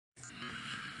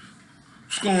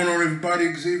What's going on,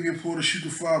 everybody? Xavier Porter, Shoot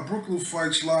the Fire, Brooklyn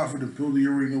Fights live in the building.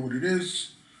 You already know what it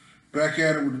is. Back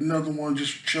at it with another one,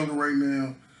 just chilling right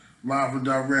now, live and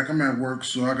direct. I'm at work,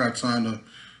 so I got time to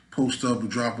post up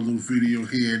and drop a little video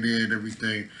here and there and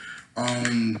everything.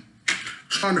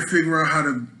 Trying to figure out how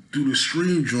to do the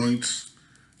stream joints.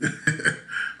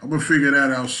 I'm gonna figure that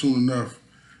out soon enough.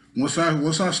 Once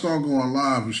I start going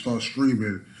live and start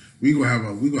streaming, we gonna have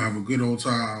a good old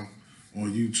time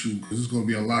on YouTube because it's gonna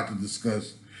be a lot to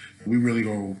discuss. We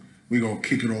gonna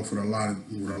kick it off with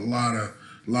a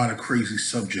lot of crazy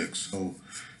subjects. So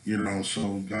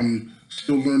so I'm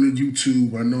still learning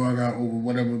YouTube. I know I got over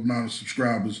whatever amount of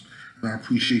subscribers, and I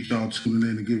appreciate y'all tuning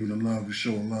in and giving the love and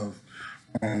showing love.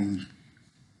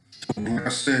 Like I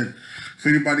said, if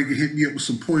anybody can hit me up with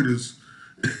some pointers,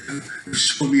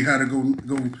 show me how to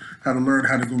how to learn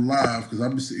how to go live, because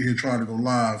I've been sitting here trying to go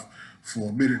live for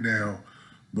a minute now,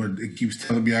 but it keeps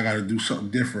telling me I got to do something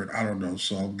different. I don't know,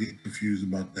 so I'm getting confused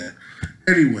about that.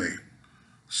 Anyway,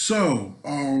 so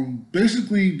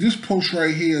basically this post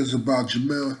right here is about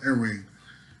Jamell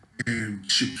and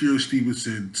Shakur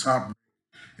Stevenson, top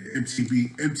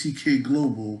MTK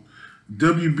Global,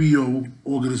 WBO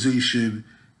organization,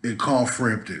 and Carl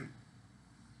Frampton.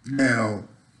 Now,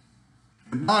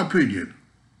 in my opinion,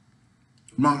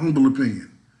 my humble opinion,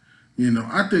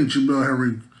 I think Jamell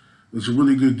Herring is a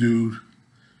really good dude.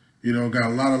 Got a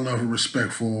lot of love and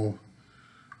respect for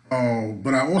him.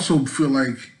 But I also feel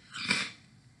like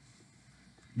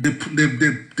they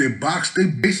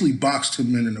basically boxed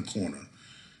him in the corner.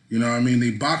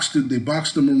 They boxed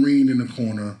the Marine in the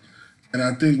corner, and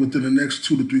I think within the next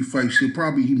 2 to 3 fights, he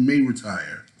may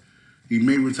retire. He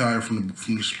may retire from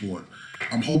the sport.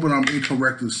 I'm hoping I'm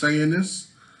incorrect in saying this,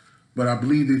 but I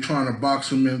believe they're trying to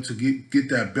box him in to get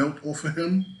that belt off of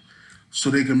him so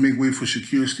they can make way for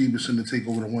Shakur Stevenson to take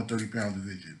over the 130-pound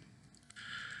division.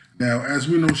 Now, as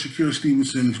we know, Shakur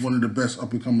Stevenson is one of the best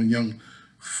up-and-coming young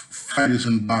fighters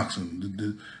in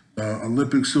boxing. The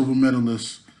Olympic silver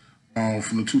medalist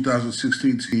from the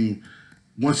 2016 team.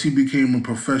 Once he became a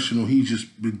professional, he's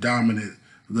just been dominant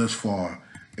thus far.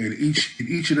 And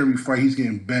each and every fight, he's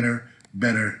getting better,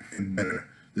 and better.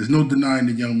 There's no denying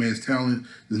the young man's talent.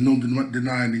 There's no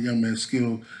denying the young man's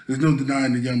skill. There's no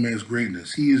denying the young man's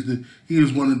greatness. He is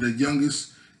one of the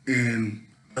youngest and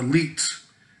elite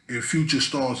and future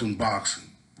stars in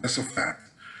boxing. That's a fact.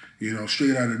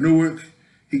 Straight out of Newark,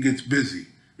 he gets busy.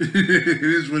 It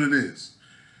is what it is.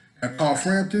 At Carl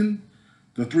Frampton,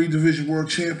 the 3-division world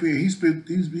champion, he's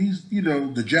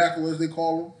the Jackal, as they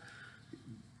call him.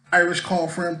 Irish Carl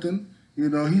Frampton.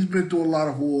 He's been through a lot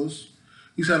of wars.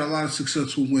 He's had a lot of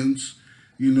successful wins.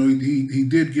 He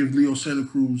did give Leo Santa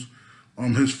Cruz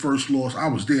his first loss. I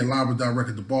was there live and direct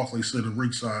at the Barclays Center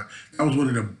ringside. That was one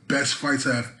of the best fights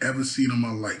I've ever seen in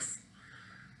my life.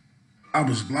 I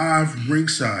was live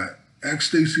ringside. Ask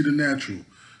Stacy the Natural,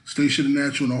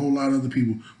 and a whole lot of other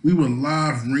people. We were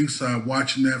live ringside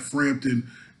watching that Frampton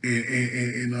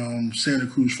and Santa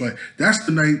Cruz fight. That's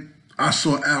the night I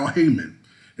saw Al Haymon.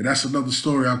 And that's another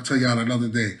story I'll tell y'all another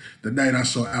day. The night I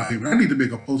saw Al Haymon. I need to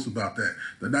make a post about that.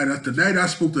 The night I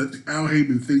spoke to Al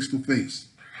Haymon face to face.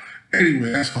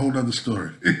 Anyway, that's a whole other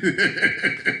story.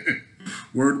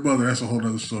 Word mother, that's a whole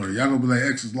other story. Y'all gonna be like,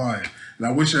 X is lying. And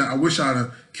I wish I'd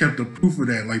have kept the proof of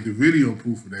that, like the video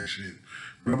proof of that shit.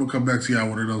 But I'm gonna come back to y'all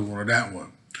with another one on that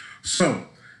one. So,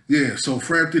 yeah,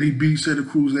 Frampton, he beat Santa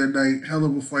Cruz that night. Hell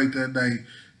of a fight that night.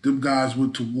 Them guys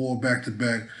went to war back to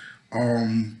back.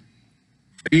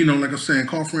 Like I'm saying,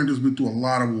 Carl Frampton's been through a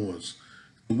lot of wars.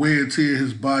 The wear and tear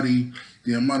his body,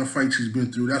 the amount of fights he's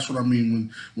been through, that's what I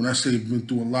mean when I say he's been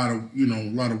through a lot of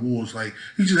wars. Like,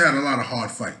 he just had a lot of hard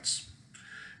fights.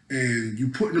 And you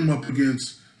putting him up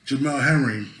against Jamell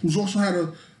Herring, who's also had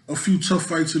a few tough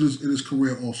fights in his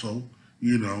career also,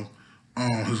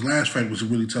 His last fight was a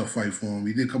really tough fight for him.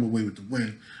 He did come away with the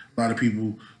win. A lot of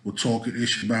people were talking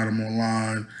ish about him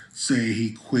online, saying he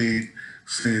quit,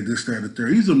 saying this, that, and the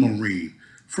third. He's a Marine.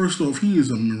 First off, he is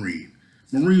a Marine.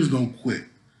 Marines don't quit.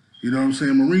 You know what I'm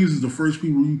saying? Marines is the first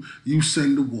people you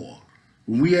send to war.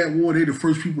 When we at war, they're the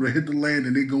first people to hit the land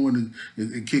and they go in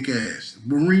and kick ass.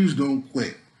 Marines don't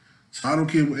quit. So I don't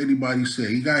care what anybody say.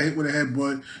 He got hit with a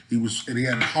headbutt. He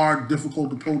had a hard,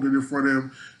 difficult opponent in front of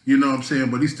him. You know what I'm saying?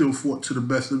 But he still fought to the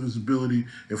best of his ability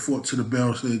and fought to the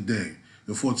balance of the day.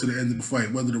 And fought to the end of the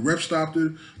fight. Whether the ref stopped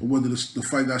it or whether the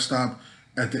fight got stopped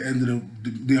at the end of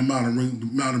the amount of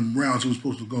rounds it was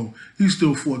supposed to go, he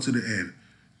still fought to the end.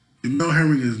 Jamell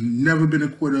Herring has never been a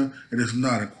quitter and is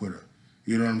not a quitter.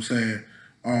 You know what I'm saying?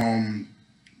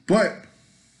 But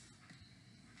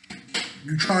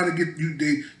you trying to get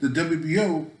the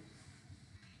WBO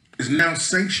is now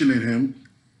sanctioning him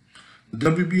The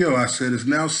WBO, I said, is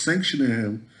now sanctioning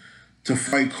him to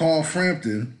fight Carl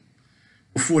Frampton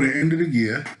before the end of the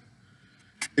year.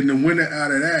 And the winner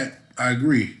out of that, I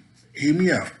agree. Hear me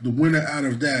out. The winner out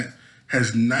of that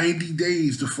has 90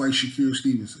 days to fight Shakur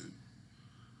Stevenson.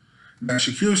 Now,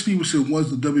 Shakur Stevenson was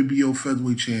the WBO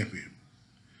Featherweight Champion.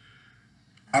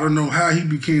 I don't know how he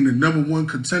became the #1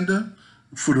 contender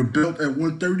for the belt at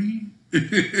 130.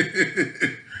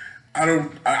 I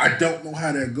don't know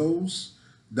how that goes.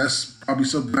 That's probably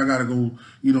something I gotta go,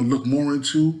 look more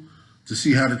into to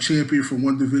see how the champion from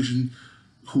one division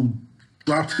who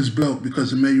dropped his belt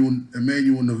because Emmanuel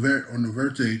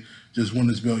Neverte just won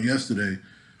his belt yesterday,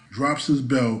 drops his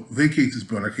belt, vacates his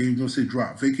belt. I can't even gonna say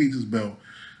drop, vacates his belt,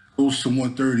 goes to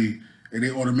 130, and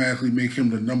they automatically make him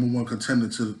the #1 contender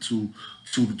to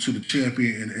the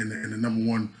champion and the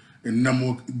 #1 and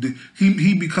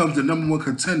he becomes the #1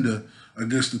 contender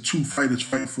against the two fighters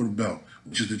fighting for the belt,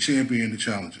 which is the champion and the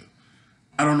challenger.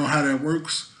 I don't know how that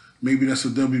works. Maybe that's a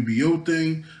WBO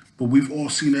thing, but we've all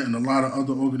seen that in a lot of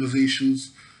other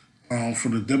organizations,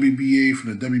 from the WBA,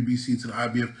 from the WBC to the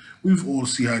IBF. We've all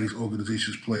seen how these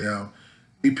organizations play out.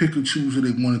 They pick and choose who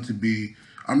they want it to be.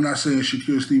 I'm not saying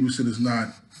Shakur Stevenson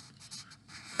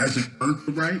hasn't earned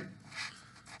the right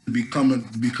to become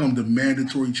the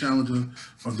mandatory challenger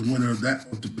of the winner of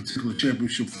the particular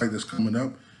championship fight that's coming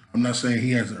up. I'm not saying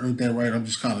he hasn't earned that right. I'm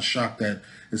just kind of shocked that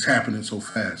it's happening so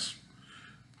fast.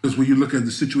 Because when you look at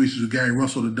the situations with Gary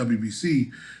Russell, the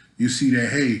WBC, you see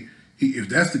that, hey, if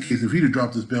that's the case, if he'd have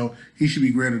dropped his belt, he should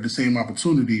be granted the same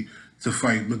opportunity to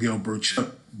fight Miguel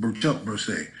Burchell per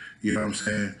se. You know what I'm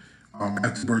saying?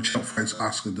 After Burchell fights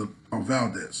Oscar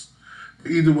Valdez.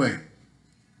 But either way,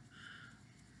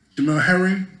 Jamell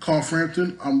Herring, Carl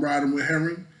Frampton, I'm riding with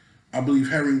Herring. I believe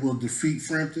Herring will defeat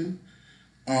Frampton.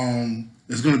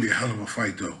 It's going to be a hell of a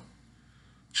fight, though.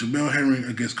 Jamell Herring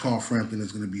against Carl Frampton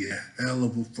is going to be a hell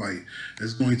of a fight.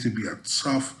 It's going to be a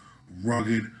tough,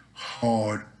 rugged,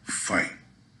 hard fight.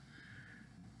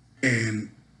 And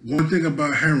one thing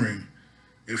about Herring,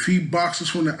 if he boxes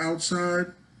from the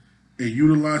outside and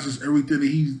utilizes everything that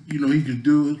he can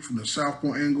do from the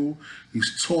southpaw angle,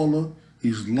 he's taller,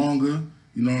 he's longer.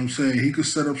 You know what I'm saying? He could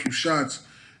set up some shots,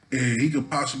 and he could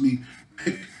possibly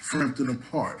pick Frampton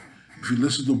apart. If you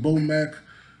listen to Bo Mack,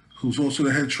 who's also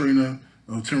the head trainer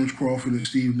of Terrence Crawford and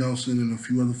Steve Nelson and a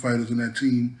few other fighters in that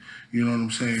team, you know what I'm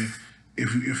saying?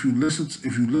 If you listen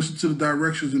to the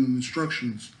directions and the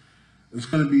instructions, it's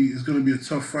gonna be a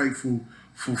tough fight for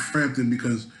Frampton,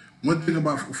 because one thing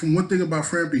about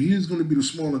Frampton, he is gonna be the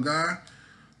smaller guy,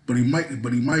 but he might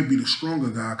be the stronger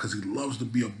guy because he loves to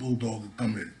be a bulldog and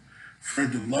come in.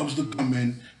 Frampton loves to come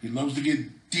in. He loves to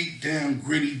get deep down,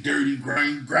 gritty, dirty,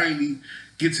 grimy,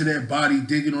 get to that body,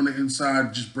 dig it on the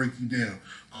inside, just break you down.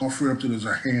 Carl Frampton is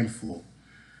a handful.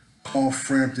 Carl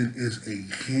Frampton is a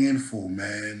handful,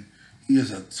 man. He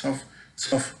is a tough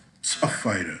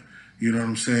fighter. You know what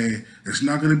I'm saying? It's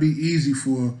not going to be easy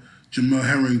for Jamell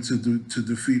Herring to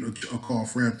defeat a Carl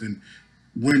Frampton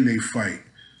when they fight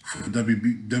for the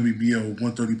WBO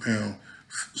 130-pound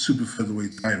Super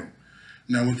Featherweight title.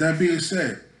 Now, with that being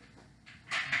said,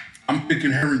 I'm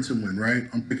picking Herring to win, right?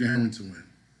 I'm picking Herring to win.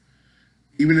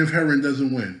 Even if Herring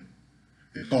doesn't win,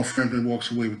 and Carl Frampton walks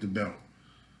away with the belt,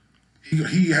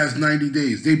 he has 90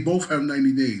 days. They both have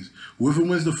 90 days. Whoever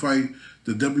wins the fight,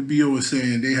 the WBO is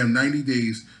saying they have 90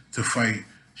 days to fight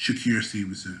Shakur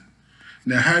Stevenson.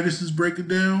 Now, how this is breaking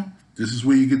down, this is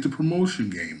where you get the promotion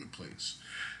game in place.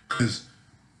 Because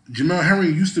Jamell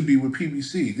Herring used to be with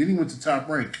PBC. Then he went to Top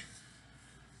Rank.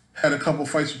 Had a couple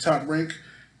fights with Top Rank.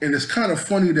 And it's kind of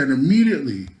funny that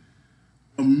immediately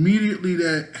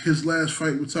that his last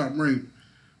fight with Top Rank,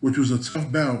 which was a tough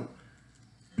bout,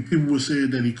 people were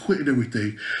saying that he quit and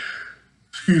everything.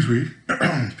 Excuse me.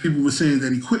 People were saying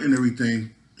that he quit and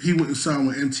everything. He went and signed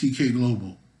with MTK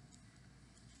Global.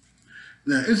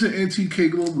 Now, isn't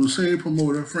MTK Global the same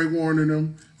promoter, Frank Warren and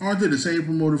them? Aren't they the same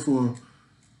promoter for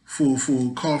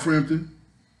Carl Frampton?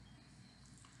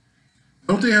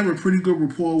 Don't they have a pretty good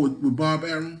rapport with Bob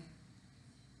Arum?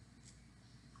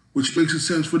 Which makes it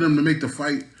sense for them to make the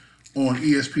fight on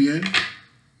ESPN,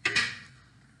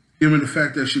 given the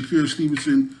fact that Shakur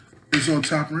Stevenson is on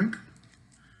Top Rank.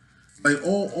 Like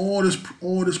all this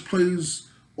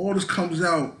comes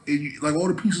out, and like all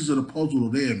the pieces of the puzzle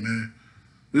are there, man.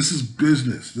 This is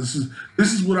business. This is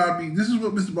what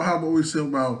Mr. Bahama always said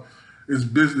about it's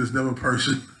business, never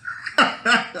person.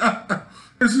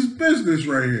 This is business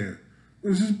right here.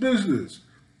 This is business.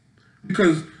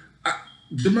 Because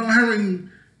Jamell Herring,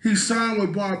 he signed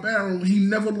with Bob Arum. He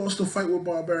never lost a fight with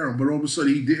Bob Arum, but all of a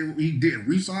sudden he didn't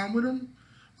re-sign with him.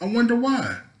 I wonder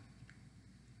why.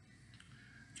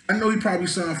 I know he probably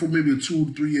signed for maybe a 2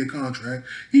 to 3 year contract.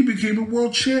 He became a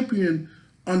world champion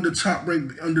under the top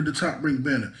rank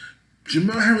banner.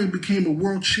 Jamell Herring became a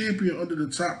world champion under the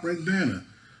top rank banner.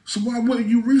 So why wouldn't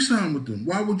you re-sign with them?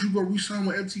 Why would you go re-sign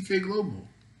with MTK Global?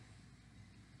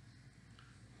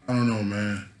 I don't know,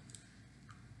 man.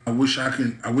 I wish I had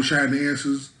the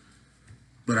answers,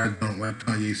 but I don't. Like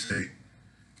Kanye say,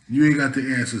 you ain't got the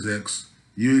answers, X.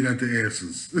 You ain't got the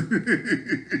answers.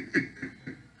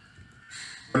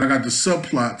 But I got the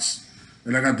subplots,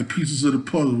 and I got the pieces of the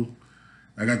puzzle.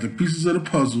 I got the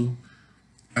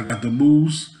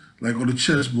moves, like on the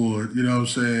chessboard, you know what I'm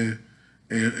saying?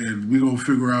 And we're gonna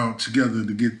figure out together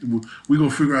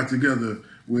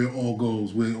where it all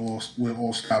goes, where it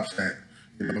all stops at.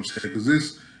 You know what I'm saying? Because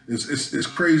it's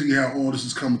crazy how all this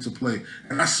is coming to play.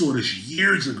 And I saw this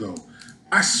years ago.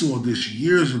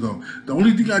 The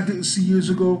only thing I didn't see years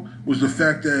ago was the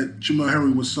fact that Jamell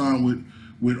Herring was signed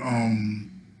with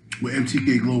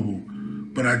MTK Global.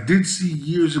 But I did see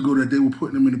years ago that they were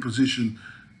putting him in a position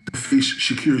to face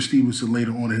Shakur Stevenson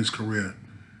later on in his career.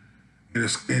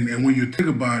 And when you think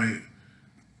about it,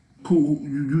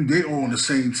 they all on the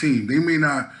same team. They may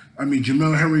not. I mean,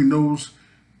 Jamell Herring knows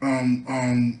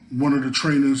one of the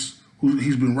trainers who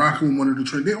he's been rocking with. One of the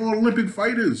trainers. They're all Olympic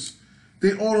fighters.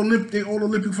 They all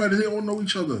Olympic fighters. They all know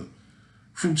each other.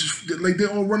 They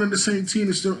all running the same team,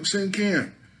 the same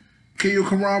camp. Ko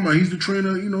Karama, he's the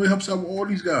trainer. You know, he helps out with all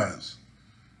these guys.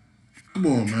 Come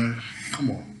on, man.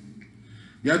 Come on.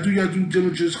 Y'all do your due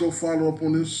diligence. Go follow up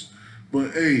on this.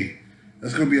 But hey,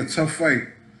 that's gonna be a tough fight.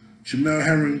 Jamell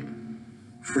Herring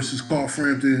versus Carl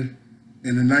Frampton.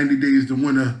 In the 90 days, the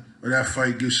winner of that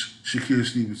fight gets Shakur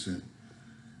Stevenson.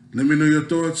 Let me know your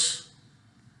thoughts.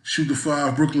 Shoot the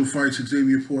 5, Brooklyn Fights,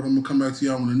 Xavier Porter. I'm gonna come back to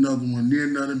y'all with another one. Near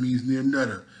nutter means near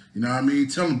nutter. You know what I mean?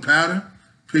 Tell them, powder.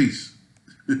 Peace.